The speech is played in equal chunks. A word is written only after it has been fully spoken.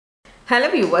Hello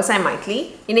viewers, I am Maithili.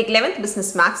 In 11th Business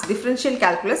Maths Differential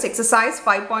Calculus exercise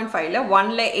 5.5 la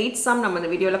 1 la 8 sum நம்ம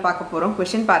இந்த வீடியோல பார்க்க போறோம்.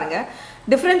 Question பாருங்க.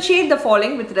 Differentiate the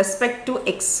following with respect to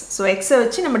x. So x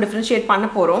வச்சு நம்ம differentiate பண்ண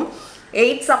போறோம்.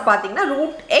 8 sum பாத்தீங்கன்னா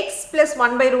root x plus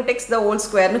 1 by root x the whole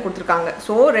square னு கொடுத்திருக்காங்க.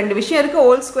 So ரெண்டு விஷயம் இருக்கு,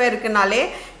 whole square இருக்குனாலே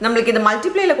நமக்கு இத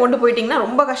மல்டிப்ளைல கொண்டு போய்ட்டீங்கன்னா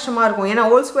ரொம்ப கஷ்டமா இருக்கும். ஏனா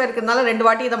whole square இருக்குனால ரெண்டு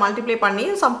வாட்டி இத மல்டிப்ளை பண்ணி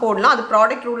sum போடலாம். அது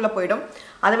ப்ராடக்ட் ரூல்ல போய்டும்.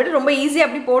 அதை விட ரொம்ப ஈஸியா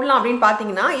அப்படி போடலாம் அப்படினு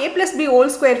பாத்தீங்கன்னா a plus b whole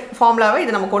square ஃபார்முலாவை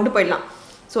இத நம்ம கொண்டு போய்டலாம்.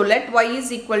 So let y is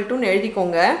equal to னு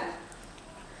எழுதிக்கோங்க.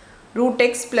 root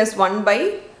x plus 1 by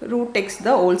root x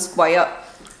the whole square.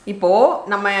 இப்போ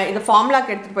நம்ம இந்த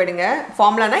ஃபார்முலாக்கு எடுத்து போய்டுங்க.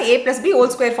 ஃபார்முலானா a plus b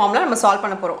whole square formula நம்ம சால்வ்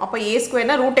பண்ண போறோம். அப்ப a square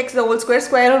னா root x the whole square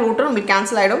square root நமக்கு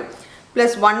கேன்சல் ஆயிடும்.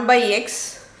 plus 1 by x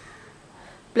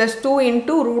plus 2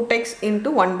 into root x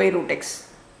into 1 by root x.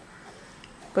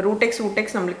 இப்போ root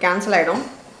x நமக்கு கேன்சல் ஆயிடும்.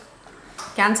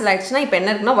 கேன்சல் ஆயிடுச்சுனா இப்போ என்ன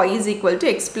இருக்குன்னா y is equal to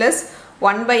x plus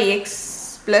 1 by x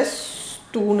plus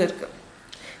 2 னு இருக்கு.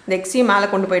 இந்த x மேல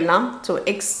கொண்டு போய்டலாம். So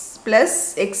x plus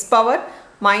x power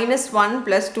minus 1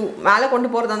 plus 2 மேல கொண்டு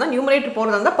போறதா இருந்தா நியூமரேட்டர்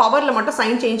போறதா இருந்தா பவர்ல மட்டும்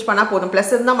சைன் சேஞ்ச் பண்ணா போதும்.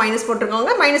 பிளஸ் இருந்தா மைனஸ்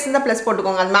போட்டுக்கோங்க, மைனஸ் இருந்தா பிளஸ்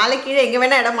போட்டுக்கோங்க. அது மேலே கீழே எங்க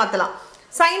வேணா இடம் மாத்தலாம்.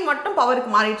 சைன் மட்டும் பவருக்கு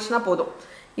மாறிடுச்சுனா போதும்.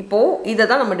 இப்போ இத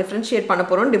தான் நம்ம டிஃபரன்ஷியேட் பண்ண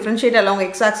போறோம். டிஃபரன்ஷியேட் along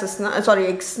x axis னா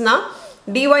x னா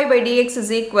dy by dx is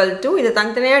equal to இத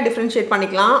தனித்தனியா டிஃபரன்ஷியேட்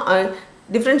பண்ணிக்கலாம்.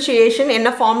 டிஃபரன்ஷியேஷன்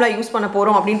என்ன ஃபார்முலா யூஸ் பண்ண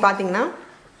போறோம் அப்படினு பாத்தீங்கன்னா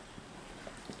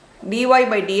dy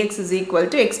by dx is equal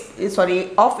to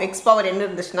of x power என்ன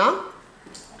இருந்துச்சுனா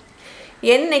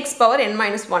nx power n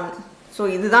minus 1. So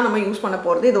இதுதான் நம்ம யூஸ் பண்ண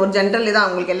போகிறது. இது ஒரு ஜென்ரல் இதான்,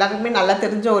 உங்களுக்கு எல்லாருக்குமே நல்லா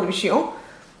தெரிஞ்ச ஒரு விஷயம்.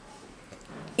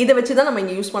 இதை வச்சு தான் நம்ம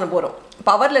இங்கே யூஸ் பண்ண போகிறோம்.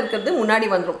 பவரில் இருக்கிறது முன்னாடி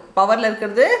வந்துடும். பவரில்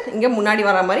இருக்கிறது இங்கே முன்னாடி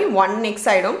வர மாதிரி 1x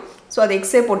ஆகிடும். ஸோ அது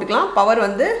எக்ஸே போட்டுக்கலாம். பவர்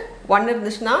வந்து 1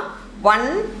 இருந்துச்சுன்னா 1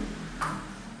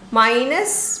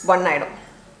 minus 1 ஆகிடும்.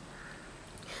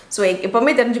 ஸோ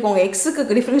எப்போவுமே தெரிஞ்சுக்கோங்க,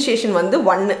 எக்ஸுக்கு டிஃப்ரென்ஷியேஷன் வந்து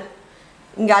 1.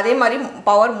 இங்கே அதே மாதிரி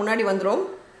பவர் முன்னாடி வந்துடும்.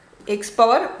 எக்ஸ்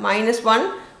பவர் -1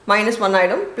 -1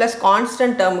 ஆகிடும். Plus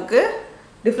constant டேர்முக்கு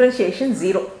differentiation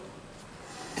 0.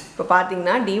 இப்போ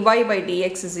பார்த்தீங்கன்னா dy by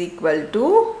dx is equal to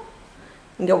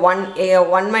இங்கே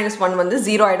 1 minus 1 வந்து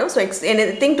 0 ஆகிடும். So X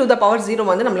anything to the power 0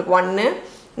 வந்து நம்மளுக்கு 1.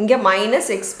 இங்கே minus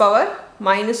x power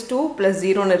 -2 plus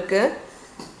 0னு இருக்குது.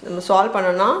 நம்ம சால்வ்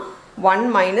பண்ணோன்னா 1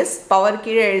 மைனஸ் பவர்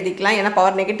கீழே எழுதிக்கலாம். ஏன்னா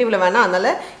பவர் நெகட்டிவில் வேணாம்,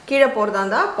 அதனால் கீழே போகிறதா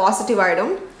இருந்தால் பாசிட்டிவ்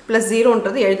ஆகிடும். ப்ளஸ்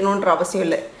 0ன்றது எழுதணுன்ற அவசியம்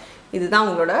இல்லை. இதுதான்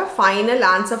உங்களோட final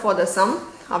answer for the some.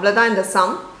 அவ்வளோதான் இந்த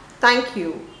சம். தேங்க்யூ.